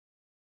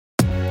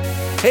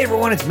Hey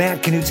everyone, it's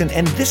Matt Knutson,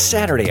 and this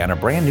Saturday on a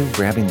brand new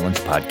Grabbing Lunch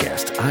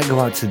podcast, I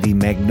go out to the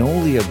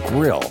Magnolia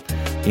Grill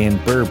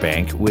in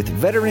Burbank with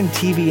veteran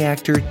TV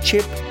actor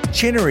Chip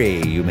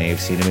Chinery. You may have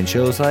seen him in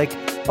shows like,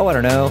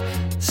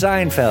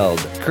 Seinfeld,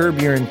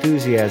 Curb Your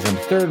Enthusiasm,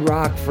 Third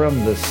Rock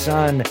from the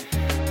Sun,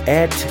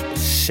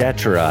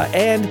 etc.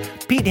 And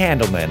Pete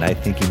Handleman, I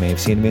think you may have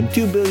seen him in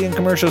 2 billion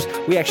commercials.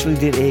 We actually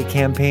did a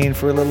campaign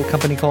for a little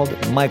company called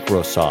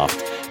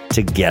Microsoft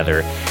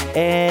together.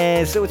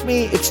 And so it's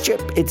me, it's Chip,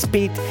 it's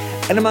Pete,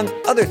 and among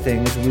other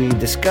things, we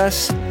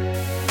discuss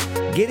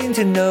getting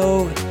to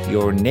know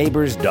your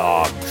neighbor's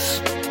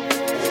dogs.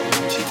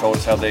 She told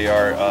us how they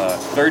are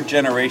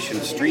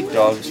third-generation street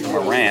dogs from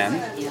Iran.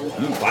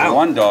 Wow.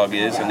 One dog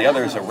is, and the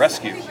other is a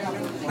rescue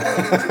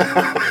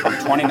from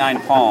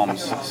 29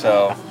 Palms.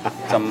 So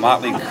it's a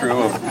motley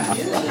crew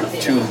of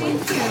two.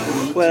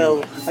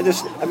 Well,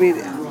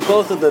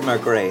 both of them are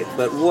great,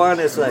 but one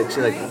is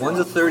one's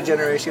a third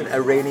generation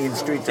Iranian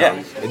street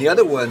dog, and the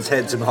other one's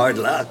had some hard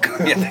luck.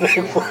 Yeah.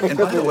 And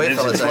by the way,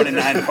 fellas,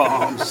 29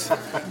 Palms.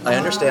 I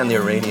understand the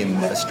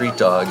Iranian street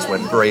dogs,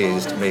 when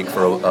braised, make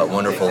for a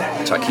wonderful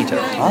taquito.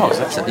 Oh, is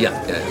that so?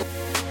 Yeah.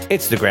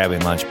 It's the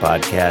Grabbing Lunch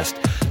podcast.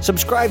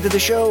 Subscribe to the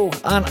show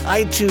on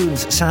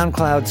iTunes,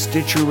 SoundCloud,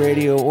 Stitcher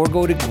Radio, or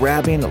go to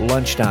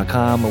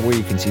grabbinglunch.com where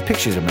you can see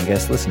pictures of my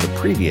guests, listen to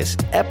previous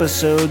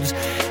episodes,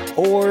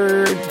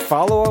 or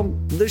follow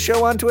the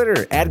show on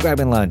Twitter at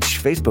Grabbing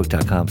Lunch,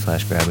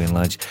 Facebook.com/Grabbing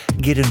Lunch.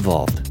 Get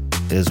involved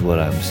is what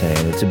I'm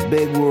saying. It's a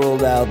big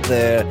world out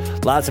there,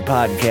 lots of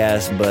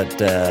podcasts, but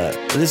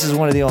this is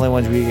one of the only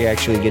ones where you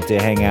actually get to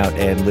hang out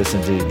and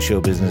listen to show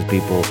business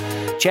people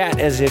chat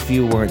as if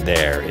you weren't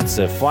there. It's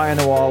a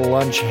fly-on-the-wall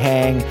lunch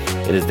hang.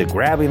 It is the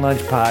Grabbing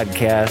Lunch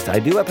podcast. I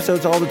do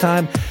episodes all the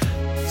time,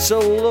 so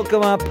look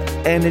them up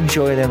and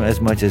enjoy them as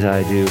much as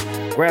I do.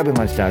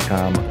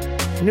 Grabbinglunch.com.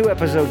 New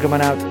episode coming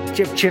out.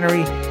 Chip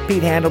Chinery,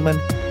 Pete Handleman,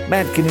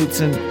 Matt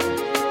Knutson.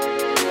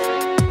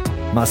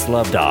 Must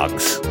love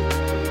dogs.